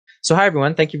So hi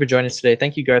everyone, thank you for joining us today.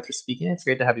 Thank you, Garth, for speaking. It's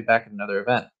great to have you back at another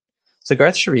event. So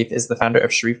Garth Sharif is the founder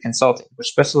of Sharif Consulting, which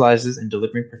specializes in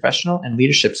delivering professional and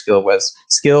leadership skill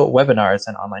webinars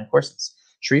and online courses.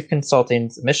 Sharif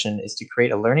Consulting's mission is to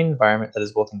create a learning environment that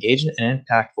is both engaging and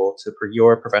impactful for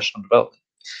your professional development.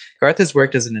 Garth has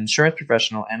worked as an insurance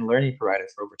professional and learning provider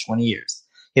for over 20 years.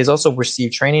 He has also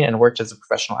received training and worked as a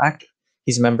professional actor.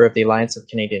 He's a member of the Alliance of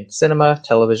Canadian Cinema,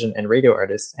 Television, and Radio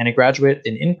Artists, and a graduate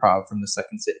in improv from the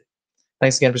Second City.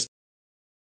 Thanks again for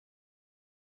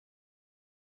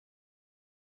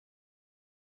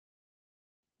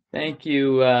Thank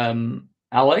you,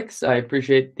 Alex. I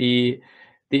appreciate the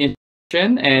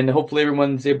introduction, and hopefully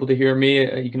everyone's able to hear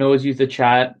me. You can always use the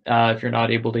chat if you're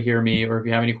not able to hear me or if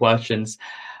you have any questions.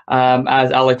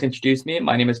 As Alex introduced me,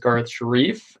 my name is Garth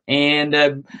Sharif, and I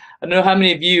don't know how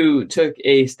many of you took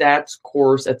a stats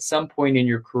course at some point in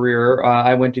your career.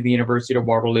 I went to the University of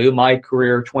Waterloo. My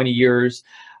career, 20 years,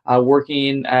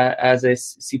 working as a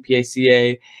CPA,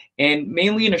 CA, and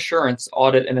mainly in assurance,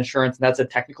 audit and assurance, and that's a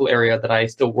technical area that I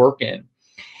still work in.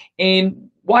 And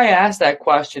why I asked that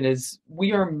question is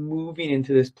we are moving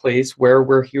into this place where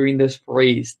we're hearing this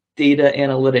phrase, data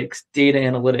analytics, data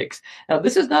analytics. Now,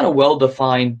 this is not a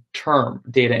well-defined term,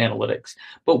 data analytics,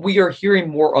 but we are hearing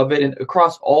more of it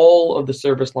across all of the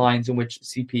service lines in which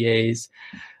CPAs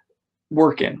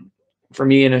work in, for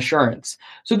me in assurance.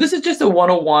 So this is just a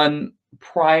 101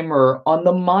 primer on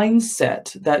the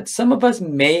mindset that some of us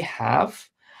may have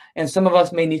and some of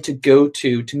us may need to go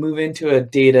to move into a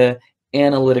data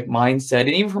analytic mindset. And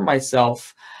even for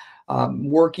myself,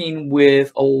 working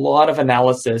with a lot of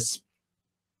analysis,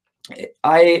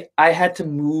 I had to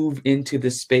move into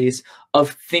the space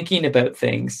of thinking about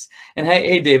things. And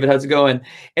hey, David, how's it going?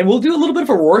 And we'll do a little bit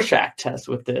of a Rorschach test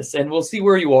with this, and we'll see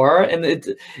where you are. And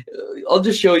I'll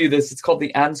just show you this. It's called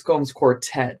the Anscombe's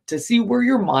Quartet to see where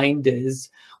your mind is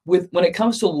when it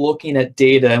comes to looking at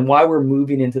data and why we're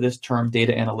moving into this term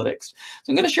data analytics. So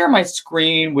I'm going to share my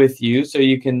screen with you so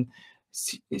you can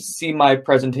see my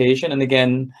presentation. And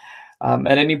again,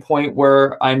 at any point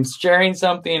where I'm sharing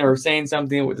something or saying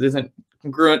something that isn't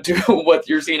congruent to what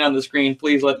you're seeing on the screen,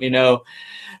 please let me know.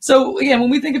 So again,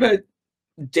 when we think about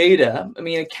data, I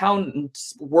mean,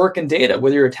 accountants work in data,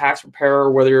 whether you're a tax preparer,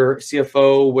 whether you're a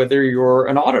CFO, whether you're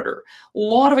an auditor. A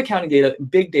lot of accounting data,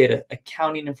 big data,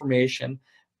 accounting information,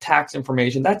 tax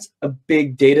information, that's a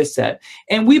big data set.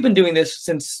 And we've been doing this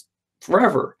since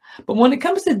forever. But when it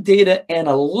comes to data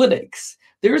analytics,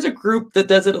 there's a group that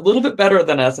does it a little bit better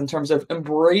than us in terms of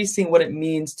embracing what it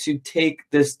means to take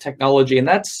this technology, and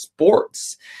that's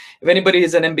sports. If anybody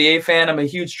is an NBA fan, I'm a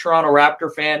huge Toronto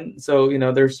Raptor fan, so you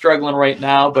know they're struggling right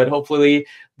now, but hopefully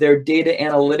their data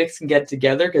analytics can get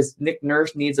together because Nick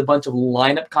Nurse needs a bunch of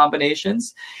lineup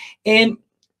combinations. And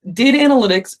data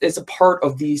analytics is a part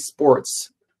of these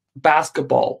sports: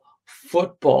 basketball,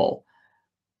 football,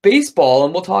 baseball,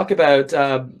 and we'll talk about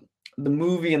the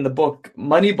movie and the book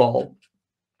Moneyball.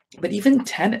 But even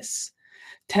tennis.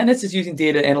 Tennis is using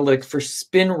data analytics for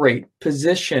spin rate,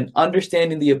 position,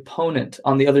 understanding the opponent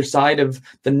on the other side of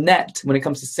the net when it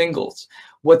comes to singles.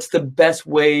 What's the best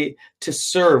way to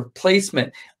serve,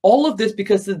 placement? All of this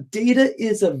because the data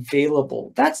is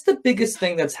available. That's the biggest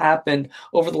thing that's happened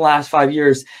over the last 5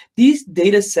 years. These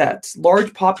data sets,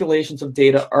 large populations of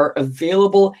data, are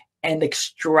available and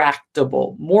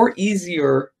extractable,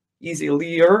 easier,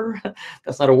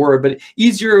 that's not a word, but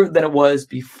easier than it was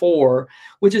before,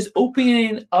 which is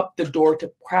opening up the door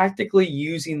to practically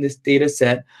using this data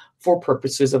set for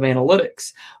purposes of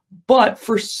analytics. But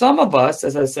for some of us,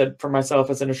 as I said, for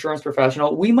myself as an insurance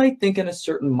professional, we might think in a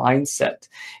certain mindset,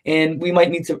 and we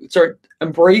might need to start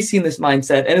embracing this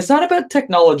mindset. And it's not about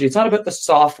technology. It's not about the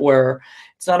software.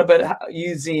 It's not about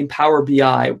using Power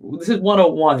BI. This is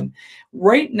 101.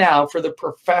 Right now, for the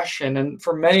profession and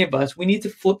for many of us, we need to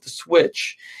flip the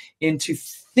switch into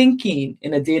thinking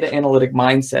in a data analytic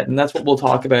mindset. And that's what we'll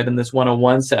talk about in this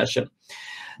 101 session.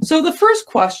 So the first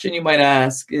question you might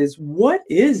ask is, what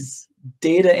is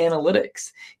data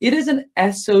analytics? It is an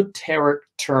esoteric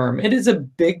term. It is a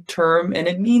big term, and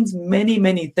it means many,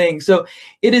 many things. So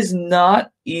it is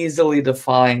not easily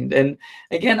defined. And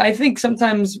again, I think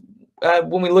sometimes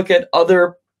when we look at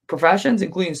other professions,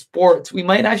 including sports, we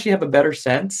might actually have a better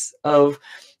sense of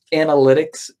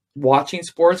analytics watching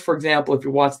sports. For example, if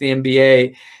you watch the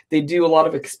NBA, they do a lot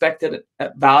of expected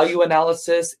value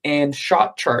analysis and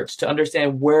shot charts to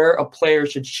understand where a player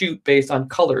should shoot based on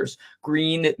colors.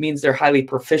 Green, it means they're highly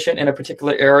proficient in a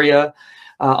particular area.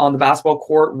 On the basketball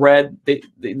court, red,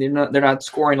 they're not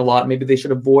scoring a lot. Maybe they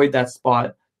should avoid that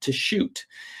spot to shoot.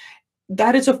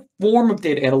 That is a form of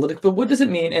data analytics, but what does it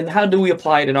mean and how do we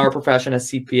apply it in our profession as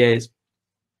CPAs?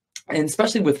 and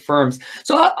especially with firms.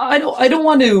 So I don't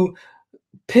want to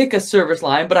pick a service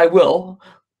line, but I will.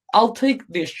 I'll take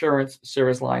the assurance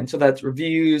service line. So that's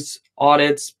reviews,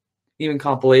 audits, even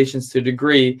compilations to a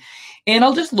degree. And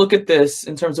I'll just look at this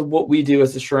in terms of what we do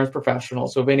as assurance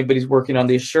professionals. So if anybody's working on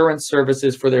the assurance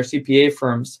services for their CPA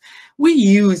firms, we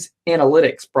use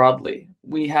analytics broadly.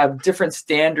 We have different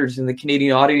standards in the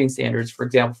Canadian auditing standards, for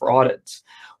example, for audits,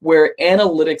 where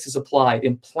analytics is applied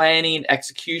in planning,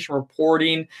 execution,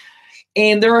 reporting,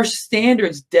 and there are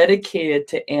standards dedicated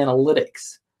to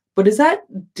analytics. But is that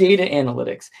data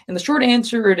analytics? And the short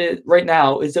answer right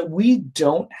now is that we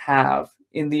don't have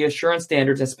in the assurance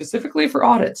standards, and specifically for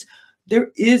audits,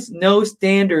 there is no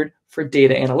standard for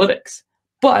data analytics.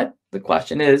 But the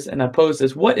question is, and I pose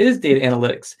this, what is data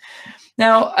analytics?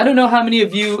 Now, I don't know how many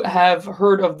of you have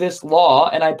heard of this law,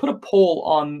 and I put a poll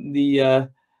on the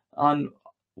on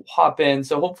Hopin,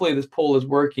 so hopefully this poll is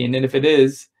working, and if it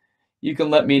is, you can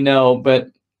let me know. But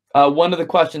one of the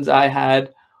questions I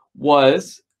had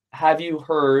was, have you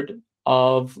heard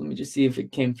of, let me just see if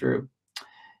it came through.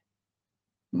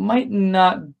 Might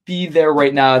not be there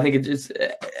right now. I think it just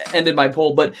ended my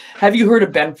poll, but have you heard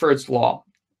of Benford's law?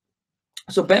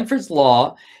 So Benford's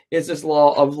law is this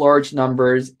law of large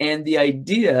numbers, and the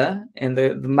idea and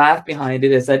the math behind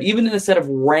it is that even in a set of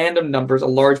random numbers, a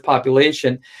large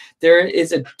population, there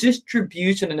is a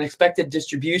distribution, an expected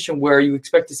distribution where you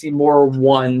expect to see more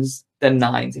ones than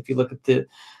nines if you look at the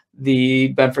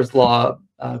Benford's law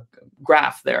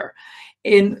graph there.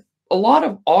 And a lot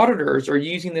of auditors are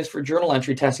using this for journal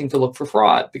entry testing to look for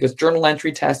fraud, because journal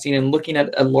entry testing and looking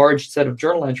at a large set of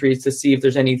journal entries to see if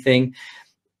there's anything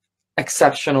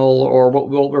exceptional or what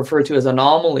we'll refer to as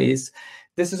anomalies,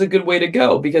 this is a good way to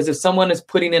go, because if someone is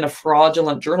putting in a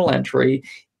fraudulent journal entry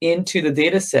into the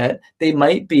data set, they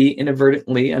might be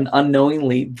inadvertently and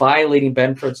unknowingly violating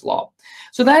Benford's law.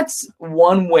 So that's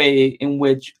one way in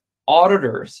which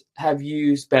auditors have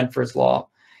used Benford's law.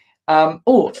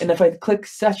 Oh, and if I click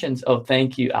sessions, oh,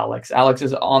 thank you, Alex. Alex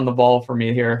is on the ball for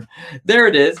me here. There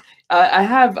it is. I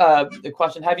have the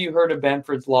question, have you heard of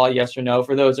Benford's law, yes or no?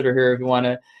 For those that are here, if you want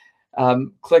to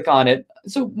click on it.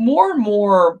 So more and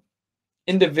more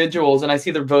individuals, and I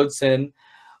see their votes in,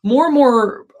 more and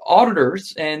more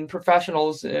auditors and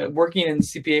professionals working in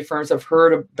CPA firms have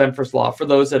heard of Benford's law. For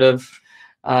those that have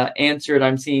answered,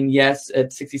 I'm seeing yes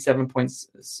at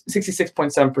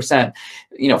 66.7%.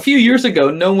 You know, a few years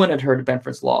ago, no one had heard of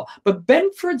Benford's law, but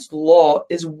Benford's law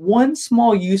is one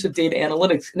small use of data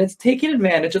analytics, and it's taking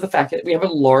advantage of the fact that we have a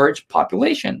large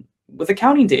population with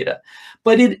accounting data,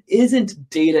 but it isn't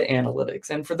data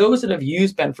analytics. And for those that have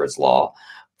used Benford's law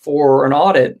for an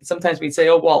audit, sometimes we'd say,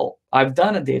 oh, well, I've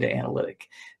done a data analytic.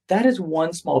 That is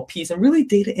one small piece. And really,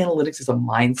 data analytics is a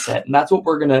mindset. And that's what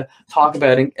we're going to talk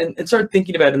about and start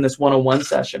thinking about in this 101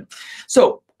 session.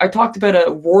 So I talked about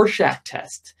a Rorschach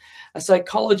test, a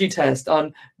psychology test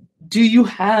on, do you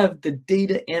have the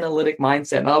data analytic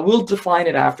mindset? And I will define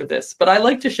it after this, but I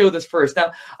like to show this first.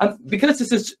 Now, because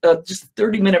this is just a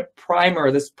 30-minute primer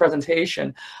of this presentation,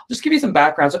 I'll just give you some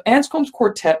background. So Anscombe's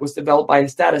quartet was developed by a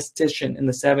statistician in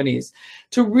the 70s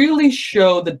to really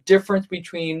show the difference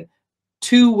between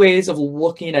two ways of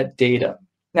looking at data.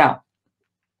 Now,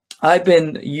 I've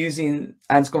been using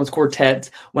Anscombe's quartet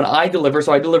when I deliver.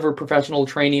 So I deliver professional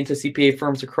training to CPA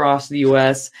firms across the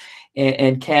US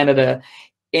and Canada.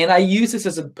 And I use this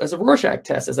as a Rorschach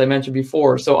test, as I mentioned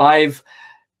before. So I've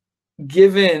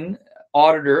given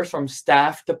auditors from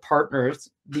staff to partners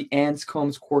the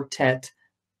Anscombe's quartet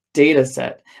data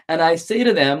set. And I say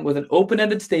to them with an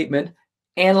open-ended statement,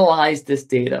 analyze this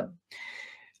data.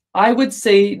 I would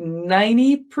say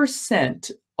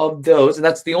 90% of those, and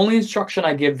that's the only instruction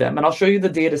I give them, and I'll show you the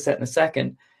data set in a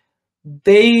second,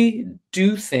 they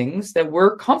do things that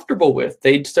we're comfortable with.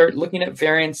 They start looking at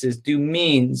variances, do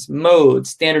means,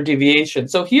 modes, standard deviation.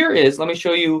 So here is, let me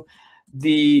show you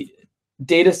the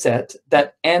data set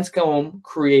that Anscombe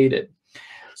created.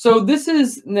 So this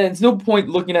is, there's no point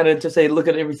looking at it to say, look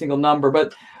at every single number,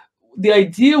 but the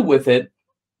idea with it,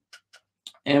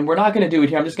 and we're not going to do it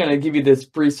here, I'm just going to give you this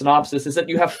brief synopsis, is that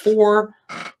you have four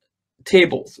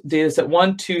tables, data set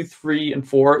 1, 2, 3, and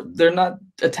 4. They're not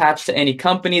attached to any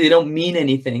company. They don't mean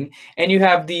anything. And you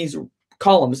have these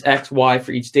columns, X, Y,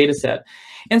 for each data set.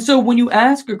 And so when you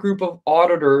ask a group of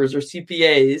auditors or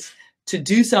CPAs to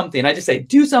do something, I just say,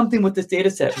 do something with this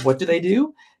data set. What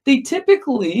do? They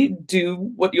typically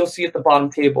do what you'll see at the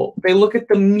bottom table. They look at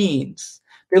the means.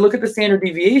 They look at the standard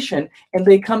deviation, and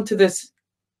they come to this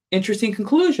interesting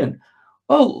conclusion.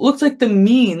 Oh, looks like the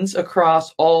means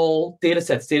across all data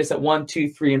sets 1, 2,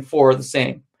 3, and 4 are the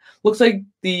same. looks like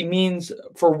the means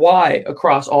for Y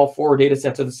across all 4 data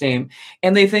sets are the same.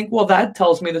 And they think, well, that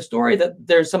tells me the story that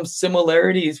there's some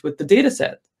similarities with the data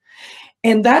set.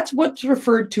 And that's what's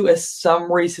referred to as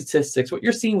summary statistics. What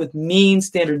you're seeing with mean,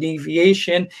 standard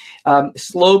deviation,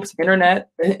 slopes,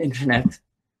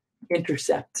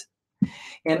 intercept,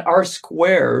 and R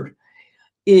squared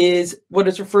is what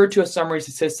is referred to as summary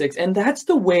statistics. And that's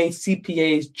the way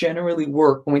CPAs generally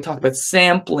work. When we talk about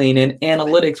sampling and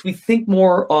analytics, we think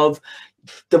more of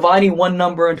dividing one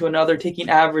number into another, taking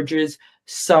averages,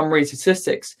 summary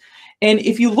statistics. And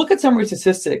if you look at summary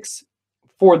statistics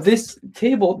for this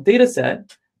table data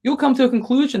set, you'll come to a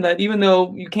conclusion that even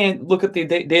though you can't look at the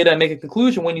data and make a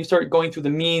conclusion, when you start going through the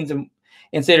means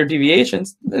and standard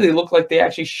deviations, they look like they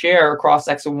actually share across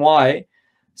X and Y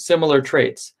similar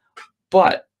traits.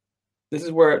 But this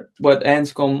is where what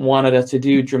Anscombe wanted us to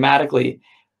do dramatically.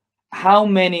 How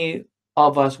many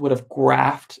of us would have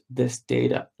graphed this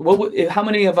data? How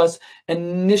many of us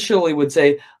initially would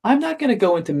say, I'm not going to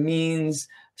go into means,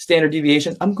 standard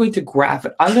deviations, I'm going to graph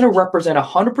it. I'm going to represent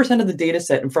 100% of the data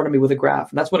set in front of me with a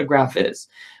graph. And that's what a graph is,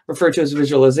 referred to as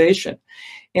visualization.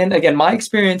 And again, my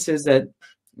experience is that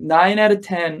 9 out of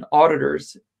 10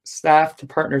 auditors, staff to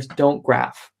partners, don't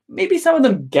graph. Maybe some of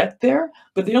them get there,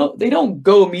 but they don't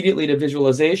go immediately to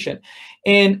visualization.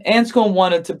 And Anscombe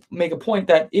wanted to make a point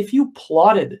that if you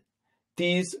plotted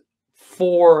these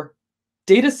 4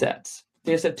 data sets,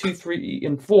 data set 2, 3,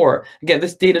 and 4, again,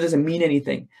 this data doesn't mean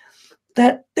anything,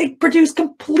 that they produce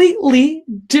completely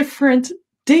different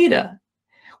data.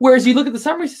 Whereas you look at the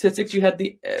summary statistics, you had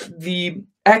the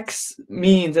X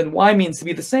means and Y means to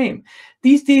be the same.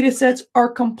 These data sets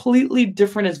are completely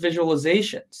different as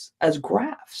visualizations, as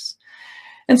graphs.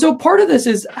 And so part of this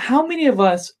is how many of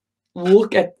us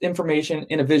look at information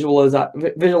in a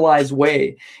visualized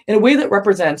way, in a way that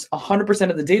represents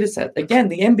 100% of the data set. Again,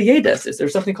 the NBA does this.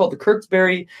 There's something called the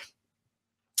Kirksbury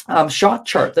shot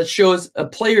chart that shows a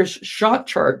player's shot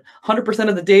chart, 100%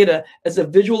 of the data as a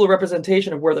visual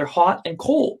representation of where they're hot and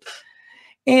cold.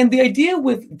 And the idea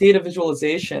with data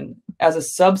visualization as a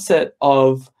subset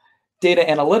of data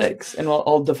analytics, and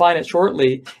I'll define it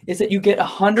shortly, is that you get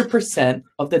 100%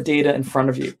 of the data in front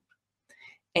of you.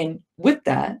 And with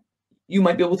that, you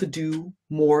might be able to do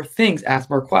more things, ask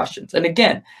more questions. And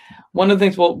again, one of the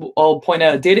things I'll point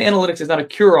out, data analytics is not a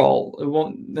cure-all. It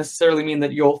won't necessarily mean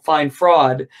that you'll find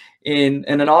fraud in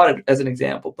an audit, as an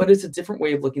example, but it's a different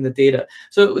way of looking at the data.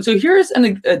 So here's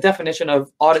a definition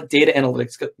of audit data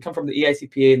analytics, come from the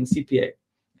EICPA and the CPA,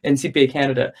 and CPA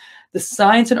Canada. The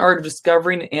science and art of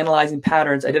discovering and analyzing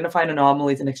patterns, identifying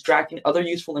anomalies, and extracting other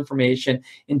useful information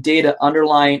in data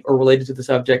underlying or related to the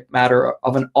subject matter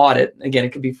of an audit. Again,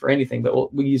 it could be for anything,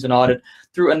 but we use an audit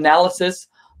through analysis,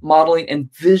 modeling,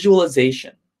 and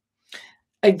visualization.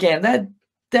 Again, that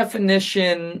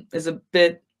definition is a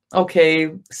bit, okay,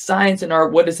 science and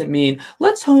art, what does it mean?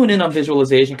 Let's hone in on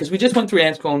visualization, because we just went through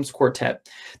Anscombe's quartet.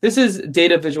 This is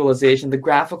data visualization, the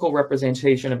graphical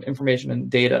representation of information and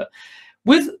data.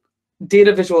 With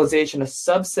data visualization, a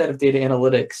subset of data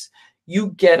analytics,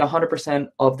 you get 100%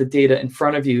 of the data in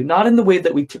front of you, not in the way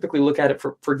that we typically look at it,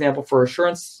 for example, for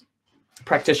assurance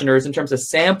practitioners in terms of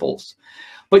samples,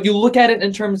 but you look at it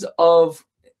in terms of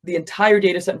the entire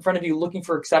data set in front of you, looking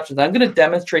for exceptions. I'm going to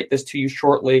demonstrate this to you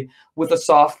shortly with a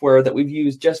software that we've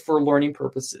used just for learning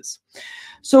purposes.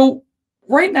 So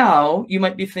right now, you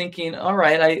might be thinking, all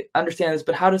right, I understand this,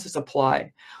 but how does this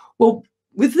apply? Well,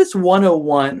 with this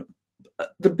 101,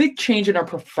 the big change in our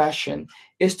profession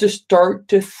is to start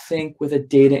to think with a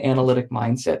data analytic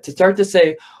mindset, to start to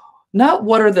say, not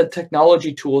what are the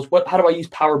technology tools, how do I use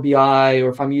Power BI, or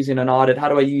if I'm using an audit, how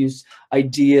do I use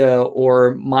IDEA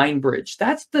or MindBridge?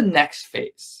 That's the next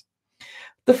phase.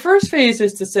 The first phase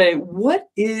is to say, what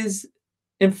is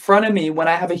in front of me when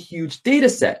I have a huge data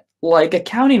set, like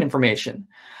accounting information?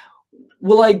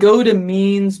 Will I go to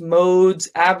means, modes,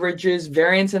 averages,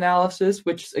 variance analysis,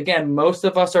 which again, most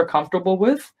of us are comfortable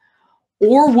with?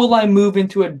 Or will I move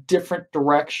into a different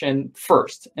direction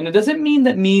first? And it doesn't mean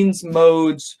that means,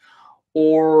 modes,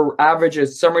 or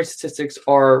averages, summary statistics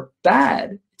are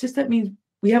bad. It just that means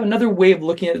we have another way of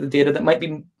looking at the data that might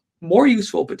be more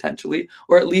useful potentially,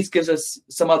 or at least gives us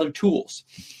some other tools.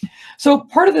 So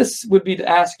part of this would be to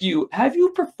ask you, have you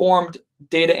performed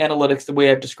data analytics the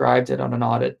way I've described it on an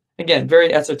audit? Again,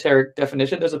 very esoteric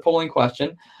definition. There's a polling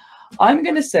question. I'm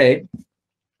going to say,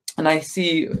 and I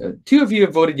see 2 of you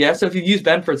have voted yes. So if you've used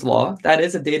Benford's law, that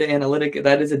is a data analytic,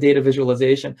 that is a data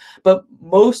visualization. But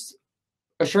most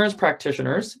assurance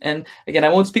practitioners, and again, I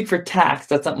won't speak for tax,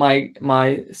 that's not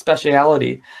my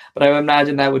speciality, but I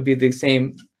imagine that would be the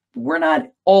same we're not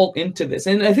all into this.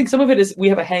 And I think some of it is we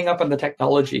have a hang up on the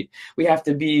technology. We have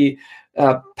to be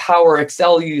Power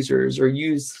Excel users or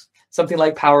use something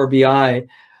like Power BI.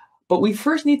 But we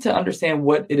first need to understand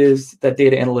what it is that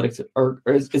data analytics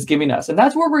is giving us. And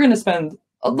that's where we're going to spend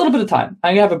a little bit of time.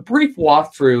 I'm going to have a brief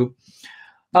walkthrough.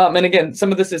 And again,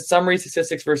 some of this is summary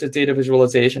statistics versus data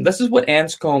visualization. This is what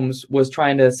Anscombe was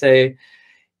trying to say.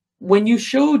 When you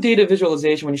show data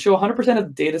visualization, when you show 100% of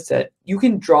the data set, you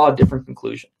can draw a different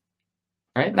conclusion.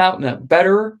 Right? Now,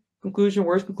 better conclusion,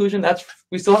 worse conclusion,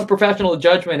 we still have professional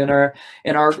judgment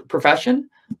in our profession,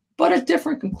 but a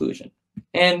different conclusion.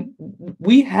 And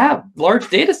we have large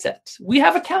data sets. We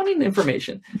have accounting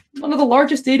information, one of the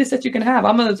largest data sets you can have.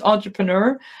 I'm an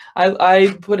entrepreneur.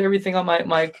 I put everything on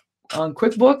on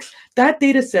QuickBooks. That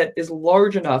data set is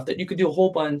large enough that you could do a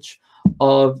whole bunch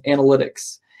of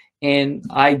analytics. And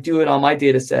I do it on my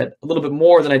data set a little bit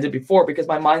more than I did before because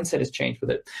my mindset has changed with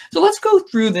it. So let's go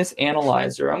through this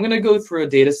analyzer. I'm going to go through a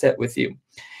data set with you.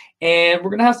 And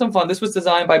we're going to have some fun. This was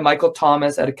designed by Michael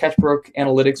Thomas out of Ketchbrook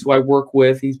Analytics, who I work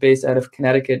with. He's based out of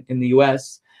Connecticut in the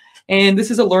US. And this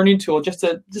is a learning tool just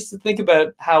to think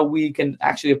about how we can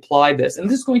actually apply this. And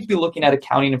this is going to be looking at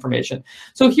accounting information.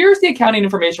 So here's the accounting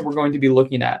information we're going to be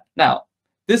looking at. Now,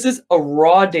 this is a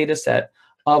raw data set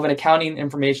of an accounting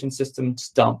information systems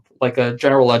dump, like a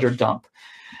general ledger dump.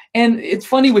 And it's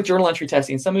funny with journal entry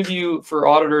testing. Some of you, for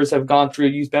auditors, have gone through,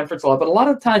 used Benford's law, but a lot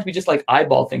of times we just like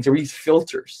eyeball things or we use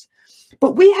filters.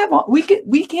 But we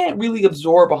can't really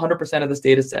absorb 100% of this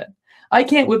data set. I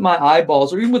can't with my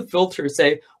eyeballs or even with filters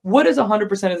say, what is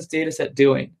 100% of this data set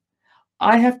doing?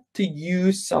 I have to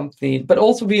use something, but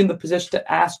also be in the position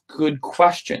to ask good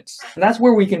questions. And that's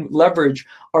where we can leverage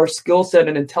our skill set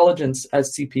and intelligence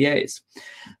as CPAs.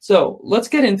 So let's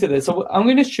get into this. So I'm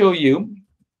going to show you,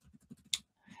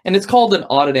 and it's called an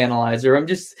audit analyzer.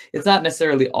 It's not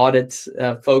necessarily audit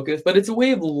focused, but it's a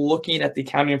way of looking at the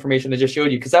accounting information I just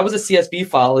showed you, because that was a CSV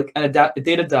file and a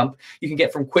data dump you can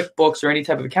get from QuickBooks or any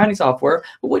type of accounting software.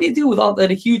 But what do you do with all that,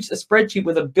 a huge spreadsheet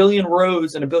with 1 billion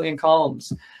rows and 1 billion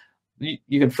columns?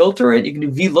 You can filter it. You can do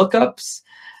VLOOKUPs.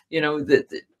 You know,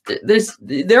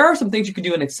 there are some things you can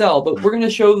do in Excel, but we're going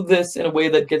to show this in a way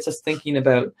that gets us thinking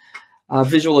about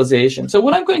visualization. So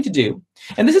what I'm going to do,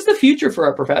 and this is the future for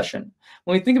our profession.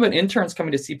 When we think about interns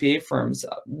coming to CPA firms,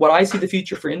 what I see the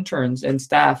future for interns and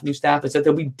staff, new staff, is that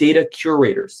there'll be data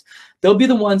curators. They'll be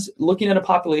the ones looking at a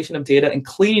population of data and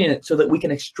cleaning it so that we can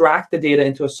extract the data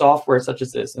into a software such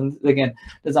as this. And again,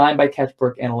 designed by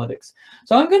Ketchbrook Analytics.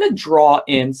 So I'm going to draw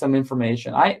in some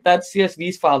information. That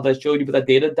CSV file that I showed you with that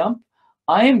data dump,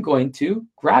 I am going to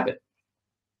grab it.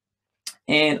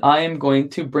 And I am going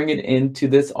to bring it into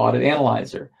this audit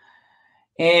analyzer.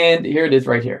 And here it is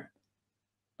right here.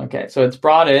 Okay, so it's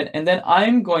brought in, and then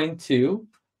I'm going to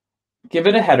give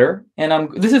it a header,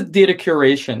 and this is data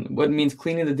curation, what means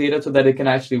cleaning the data so that it can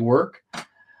actually work.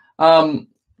 And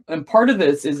part of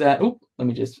this is that, let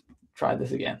me just try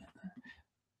this again.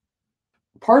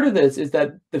 Part of this is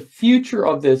that the future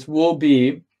of this will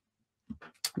be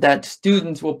that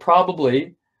students will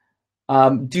probably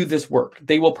do this work.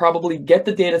 They will probably get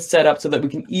the data set up so that we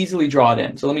can easily draw it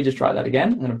in. So let me just try that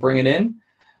again. I'm going to bring it in,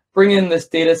 bring in this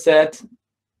data set.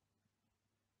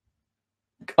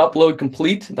 Upload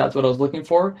complete, that's what I was looking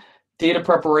for. Data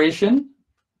preparation,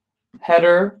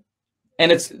 header,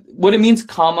 and it's what it means,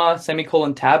 comma,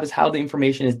 semicolon, tab, is how the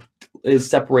information is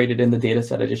separated in the data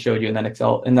set I just showed you in that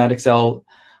Excel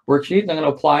worksheet. I'm going to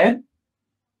apply it,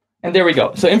 and there we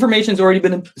go. So information's already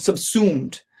been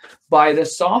subsumed by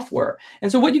this software.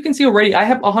 And so what you can see already, I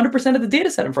have 100% of the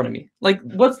data set in front of me. Like,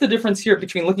 what's the difference here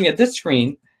between looking at this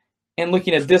screen and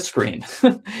looking at this screen?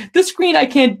 This screen I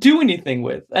can't do anything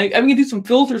with. I'm going to do some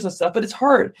filters and stuff, but it's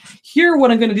hard. Here,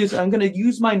 what I'm going to do is I'm going to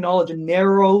use my knowledge and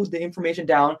narrow the information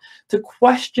down to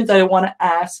questions that I want to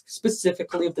ask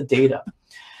specifically of the data.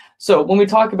 So when we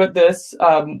talk about this,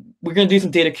 we're going to do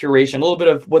some data curation, a little bit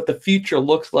of what the future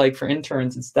looks like for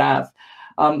interns and staff.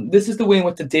 This is the way in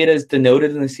which the data is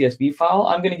denoted in the CSV file.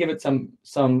 I'm going to give it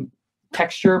some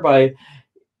texture by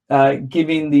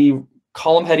giving the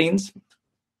column headings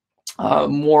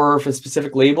more of a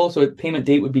specific label. So payment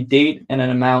date would be date and an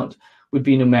amount would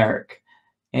be numeric.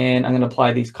 And I'm going to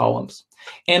apply these columns.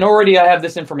 And already I have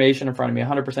this information in front of me,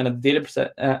 100% of the data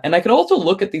set. And I could also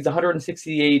look at these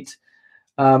 168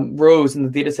 rows in the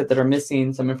data set that are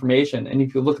missing some information. And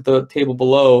if you look at the table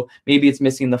below, maybe it's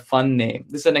missing the fund name.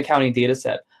 This is an accounting data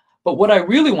set. But what I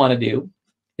really want to do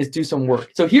is do some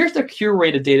work. So here's the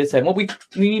curated data set. And what we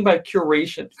mean by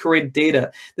curated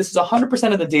data, this is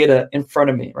 100% of the data in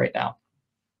front of me right now.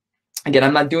 Again,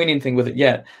 I'm not doing anything with it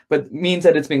yet, but it means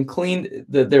that it's been cleaned.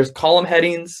 There's column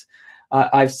headings.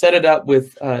 I've set it up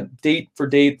with date for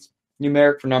dates,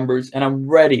 numeric for numbers, and I'm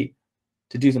ready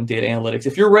to do some data analytics.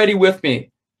 If you're ready with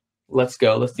me, let's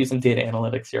go. Let's do some data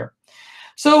analytics here.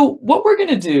 So what we're going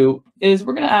to do is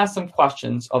we're going to ask some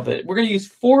questions of it. We're going to use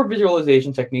 4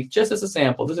 visualization techniques just as a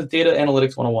sample. This is Data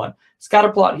Analytics 101.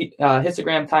 Scatter plot,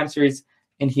 histogram, time series,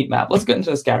 and heat map. Let's get into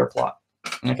the scatter plot.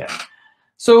 Okay.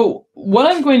 So what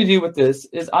I'm going to do with this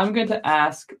is I'm going to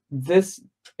ask this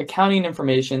accounting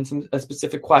information a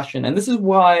specific question. And this is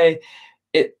why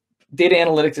data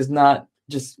analytics is not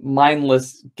just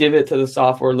mindless, give it to the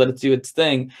software, let it do its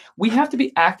thing. We have to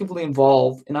be actively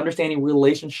involved in understanding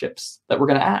relationships that we're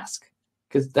going to ask,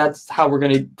 because that's how we're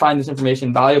going to find this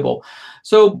information valuable.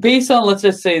 So based on, let's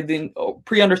just say, the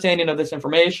pre-understanding of this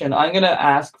information, I'm going to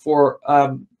ask for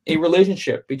a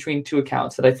relationship between 2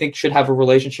 accounts that I think should have a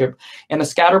relationship. And a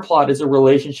scatter plot is a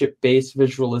relationship-based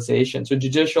visualization, so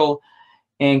judicial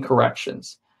and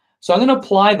corrections. So I'm going to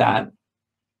apply that.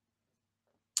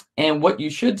 And what you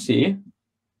should see,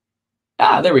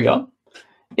 there we go,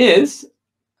 is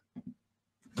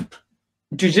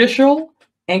judicial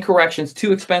and corrections,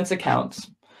 2 expense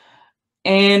accounts.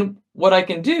 And what I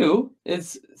can do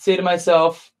is say to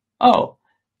myself, for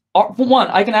one,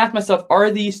 I can ask myself, are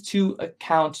these 2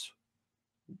 accounts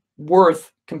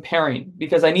worth comparing?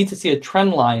 Because I need to see a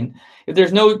trend line. If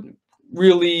there's no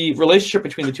really relationship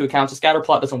between the 2 accounts, a scatter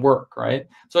plot doesn't work, right?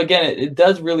 So again, it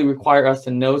does really require us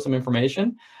to know some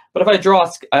information. But if I draw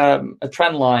a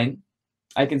trend line,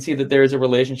 I can see that there is a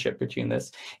relationship between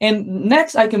this. And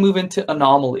next, I can move into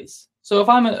anomalies. So if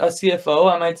I'm a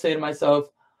CFO, I might say to myself,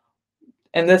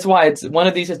 and that's why it's one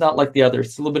of these is not like the others.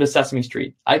 It's a little bit of Sesame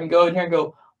Street. I can go in here and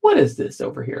go, what is this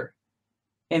over here?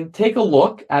 And take a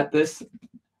look at this.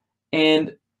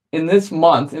 And in this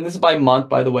month, and this is by month,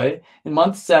 by the way, in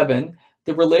month 7,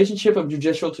 the relationship of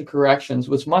judicial to corrections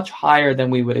was much higher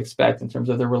than we would expect in terms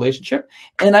of the relationship.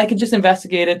 And I can just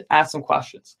investigate it, ask some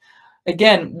questions.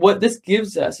 Again, what this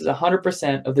gives us is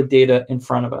 100% of the data in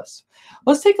front of us.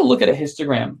 Let's take a look at a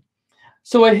histogram.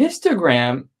 So a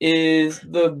histogram is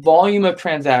the volume of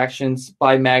transactions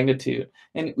by magnitude.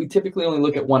 And we typically only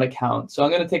look at 1 account. So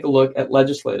I'm going to take a look at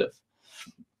legislative.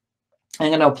 I'm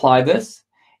going to apply this.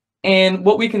 And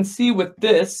what we can see with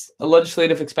this, a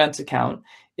legislative expense account,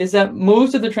 is that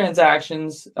most of the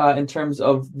transactions in terms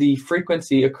of the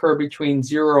frequency occur between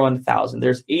 0 and 1,000.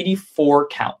 There's 84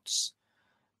 counts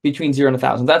between 0 and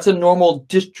 1,000. That's a normal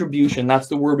distribution. That's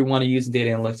the word we want to use in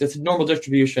data analytics. It's a normal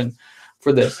distribution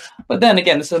for this. But then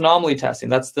again, this is anomaly testing.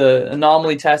 That's the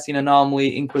anomaly testing,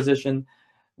 anomaly inquisition.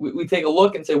 We take a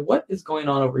look and say, what is going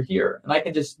on over here? And I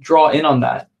can just draw in on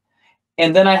that.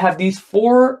 And then I have these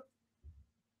 4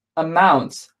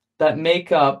 amounts that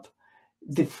make up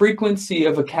the frequency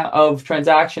of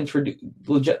transactions for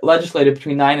legislative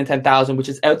between 9 and 10,000, which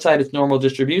is outside its normal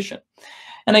distribution.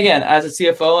 And again, as a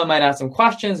CFO, I might ask some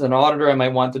questions. An auditor, I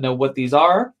might want to know what these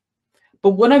are.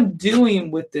 But what I'm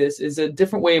doing with this is a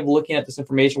different way of looking at this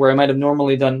information, where I might have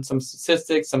normally done some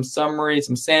statistics, some summary,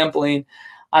 some sampling.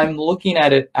 I'm looking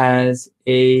at it as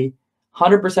a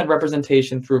 100%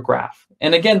 representation through a graph.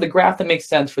 And again, the graph that makes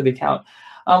sense for the account.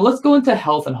 Let's go into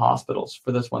health and hospitals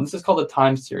for this one. This is called a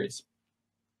time series.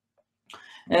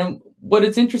 And what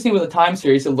is interesting with a time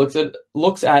series, it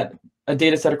looks at a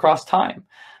data set across time.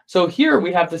 So here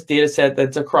we have this data set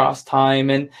that's across time,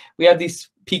 and we have these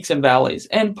peaks and valleys.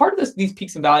 And part of these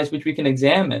peaks and valleys, which we can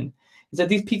examine, is that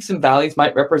these peaks and valleys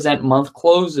might represent month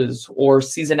closes or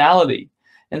seasonality.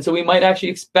 And so we might actually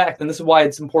expect, and this is why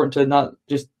it's important to not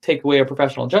just take away a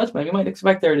professional judgment, we might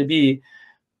expect there to be,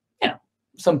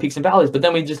 some peaks and valleys. But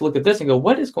then we just look at this and go,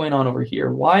 what is going on over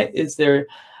here? Why is there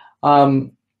a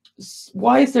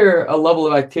level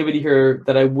of activity here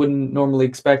that I wouldn't normally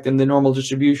expect in the normal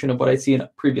distribution of what I see in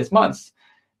previous months?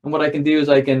 And what I can do is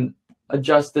I can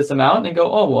adjust this amount and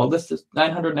go, oh, well, this is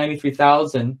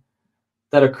 993,000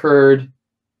 that occurred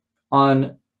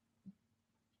on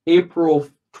April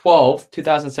 12th,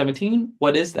 2017.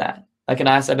 What is that? I can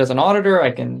ask that as an auditor.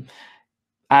 I can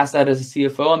ask that as a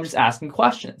CFO. I'm just asking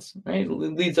questions, right? It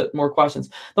leads up more questions.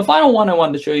 The final one I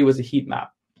wanted to show you was a heat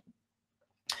map.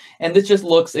 And this just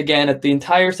looks, again, at the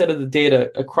entire set of the data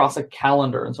across a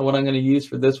calendar. And so what I'm going to use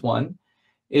for this one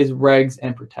is regs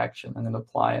and protection. I'm going to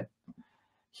apply it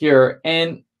here.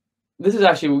 And this is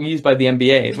actually used by the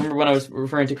MBA. Remember when I was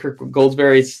referring to Kirk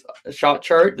Goldsberry's shot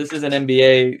chart? This is an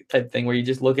MBA type thing where you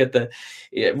just look at the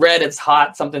red, it's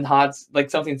hot, something hot, like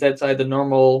something's outside the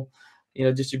normal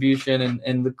distribution,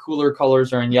 and the cooler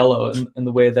colors are in yellow in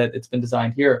the way that it's been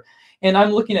designed here. And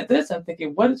I'm looking at this, I'm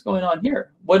thinking, what is going on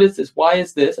here? What is this? Why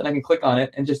is this? And I can click on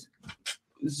it and just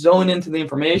zone into the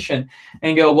information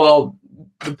and go, well,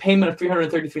 the payment of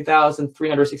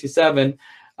 $333,367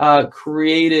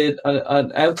 created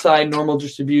an outside normal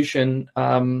distribution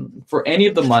for any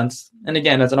of the months. And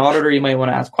again, as an auditor, you might want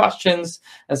to ask questions.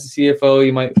 As a CFO,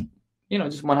 you might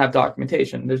just want to have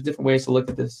documentation. There's different ways to look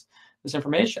at this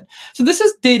information. So this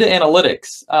is data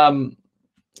analytics.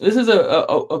 This is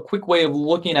a quick way of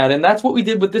looking at it, and that's what we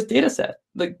did with this data set.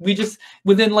 Like we just,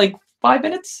 within like 5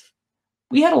 minutes,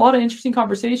 we had a lot of interesting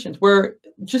conversations where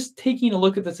just taking a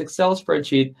look at this Excel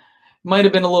spreadsheet might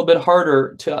have been a little bit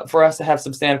harder for us to have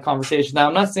substantive conversations. Now,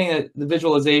 I'm not saying that the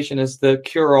visualization is the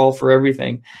cure-all for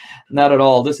everything, not at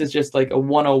all. This is just like a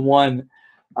 101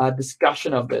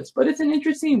 discussion of this, but it's an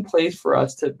interesting place for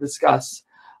us to discuss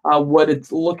what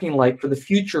it's looking like for the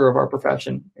future of our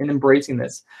profession and embracing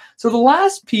this. So the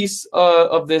last piece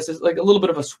of this is like a little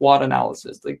bit of a SWOT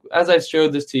analysis. Like as I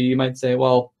showed this to you, you might say,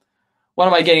 well, what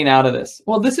am I getting out of this?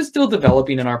 Well, this is still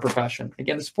developing in our profession.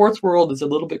 Again, the sports world is a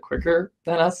little bit quicker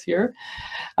than us here.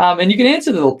 And you can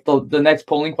answer the next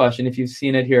polling question if you've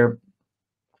seen it here,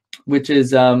 which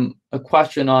is a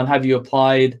question on have you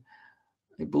applied,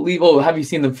 I believe, have you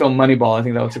seen the film Moneyball? I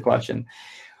think that was the question.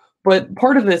 But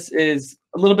part of this is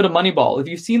a little bit of Moneyball. If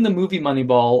you've seen the movie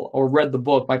Moneyball or read the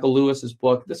book, Michael Lewis's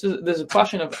book, there's a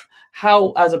question of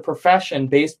how, as a profession,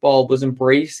 baseball was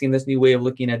embracing this new way of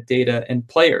looking at data and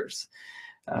players.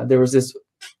 There was this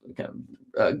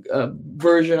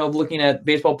version of looking at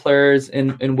baseball players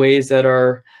in ways that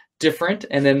are different,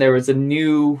 and then there was a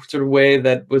new sort of way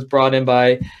that was brought in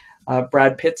by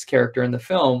Brad Pitt's character in the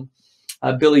film,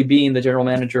 Billy Beane, the general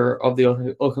manager of the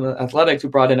Oakland Athletics, who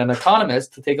brought in an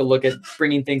economist to take a look at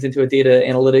bringing things into a data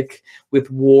analytic with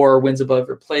WAR, wins above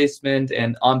replacement,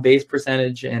 and on-base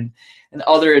percentage, and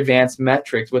other advanced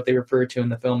metrics, what they refer to in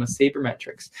the film as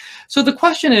sabermetrics. So the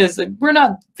question is, like, we're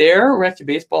not there. We're actually,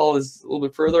 baseball is a little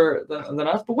bit further than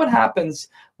us, but what happens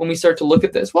when we start to look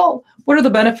at this? Well, what are the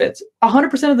benefits?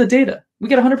 100% of the data. We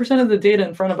get 100% of the data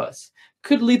in front of us.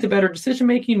 Could lead to better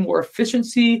decision-making, more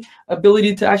efficiency,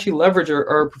 ability to actually leverage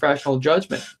our professional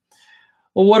judgment.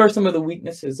 Well, what are some of the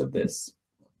weaknesses of this?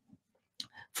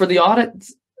 For the audit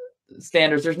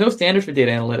standards, there's no standards for data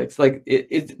analytics. Like,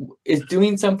 is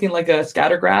doing something like a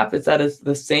scatter graph, is that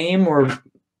the same or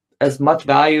as much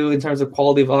value in terms of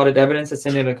quality of audit evidence as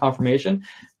sending a confirmation?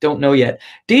 Don't know yet.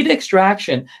 Data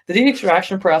extraction. The data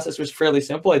extraction process was fairly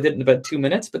simple. I did it in about 2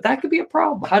 minutes, but that could be a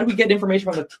problem. How do we get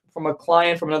information from a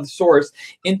client, from another source,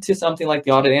 into something like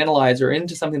the audit analyzer,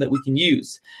 into something that we can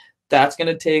use? That's going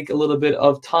to take a little bit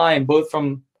of time, both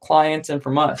from clients and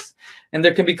from us. And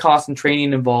there can be cost and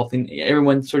training involved in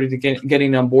everyone sort of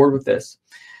getting on board with this.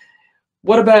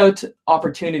 What about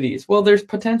opportunities? Well, there's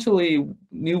potentially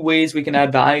new ways we can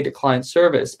add value to client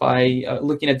service by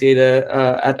looking at data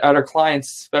at our clients,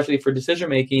 especially for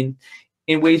decision-making,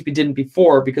 in ways we didn't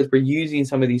before, because we're using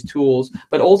some of these tools,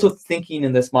 but also thinking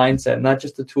in this mindset, not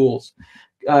just the tools.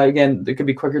 Again, there could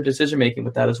be quicker decision-making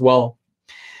with that as well.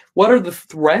 What are the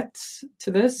threats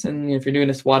to this? And if you're doing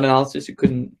a SWOT analysis, you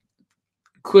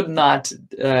could not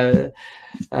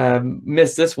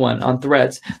miss this one on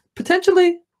threats.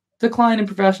 Potentially decline in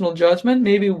professional judgment.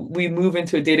 Maybe we move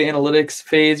into a data analytics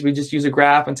phase. We just use a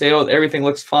graph and say, oh, everything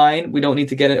looks fine. We don't need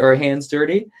to get our hands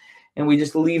dirty. And we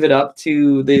just leave it up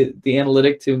to the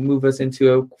analytic to move us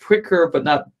into a quicker but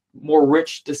not more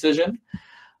rich decision.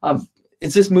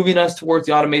 Is this moving us towards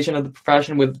the automation of the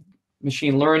profession with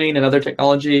machine learning and other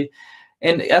technology?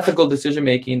 And ethical decision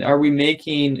making. Are we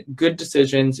making good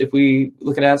decisions? If we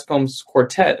look at Anscombe's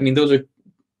quartet, I mean, those are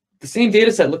the same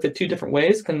data set looked at 2 different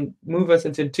ways, can move us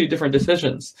into 2 different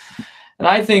decisions. And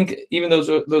I think even those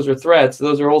are threats,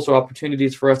 those are also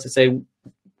opportunities for us to say,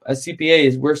 as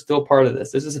CPAs, we're still part of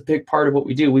this. This is a big part of what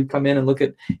we do. We come in and look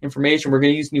at information. We're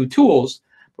going to use new tools,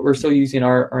 but we're still using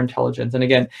our intelligence. And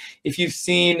again, if you've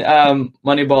seen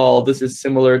Moneyball, this is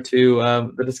similar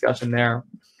to the discussion there.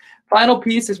 Final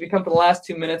piece, as we come to the last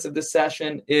 2 minutes of this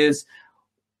session, is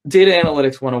Data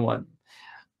Analytics 101.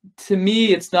 To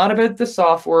me, it's not about the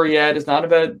software yet. It's not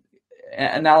about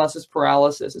analysis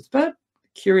paralysis. It's about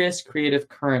curious, creative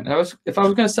current. If I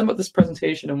was going to sum up this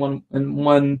presentation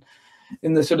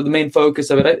in the sort of the main focus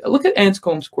of it, I look at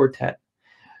Anscombe's quartet.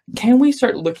 Can we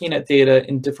start looking at data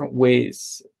in different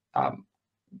ways,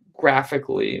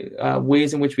 graphically,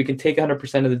 ways in which we can take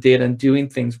 100% of the data and doing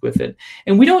things with it?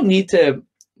 And we don't need to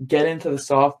get into the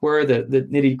software, the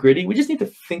nitty gritty. We just need to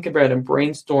think about and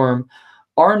brainstorm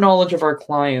our knowledge of our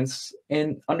clients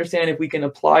and understand if we can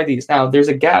apply these. Now, there's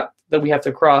a gap that we have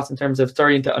to cross in terms of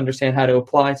starting to understand how to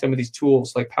apply some of these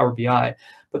tools like Power BI.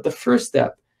 But the first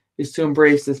step is to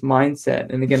embrace this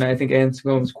mindset. And again, I think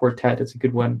Anscombe's quartet is a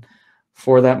good one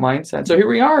for that mindset. So here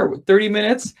we are, 30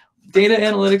 minutes, data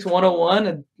analytics 101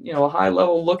 and, a high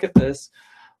level look at this.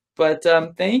 But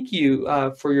thank you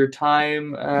for your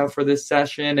time for this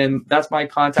session. And that's my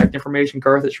contact information,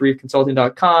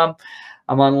 garth@sharifconsulting.com.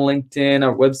 I'm on LinkedIn,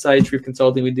 our website, Sharif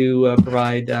Consulting. We do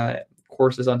provide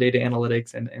courses on data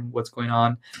analytics and what's going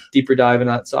on, deeper dive in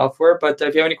that software. But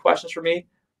if you have any questions for me,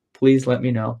 please let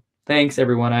me know. Thanks,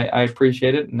 everyone. I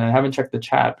appreciate it. And I haven't checked the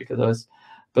chat because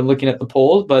been looking at the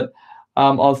polls, but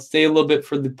I'll stay a little bit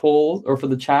for the polls or for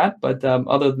the chat. But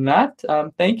other than that,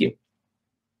 thank you.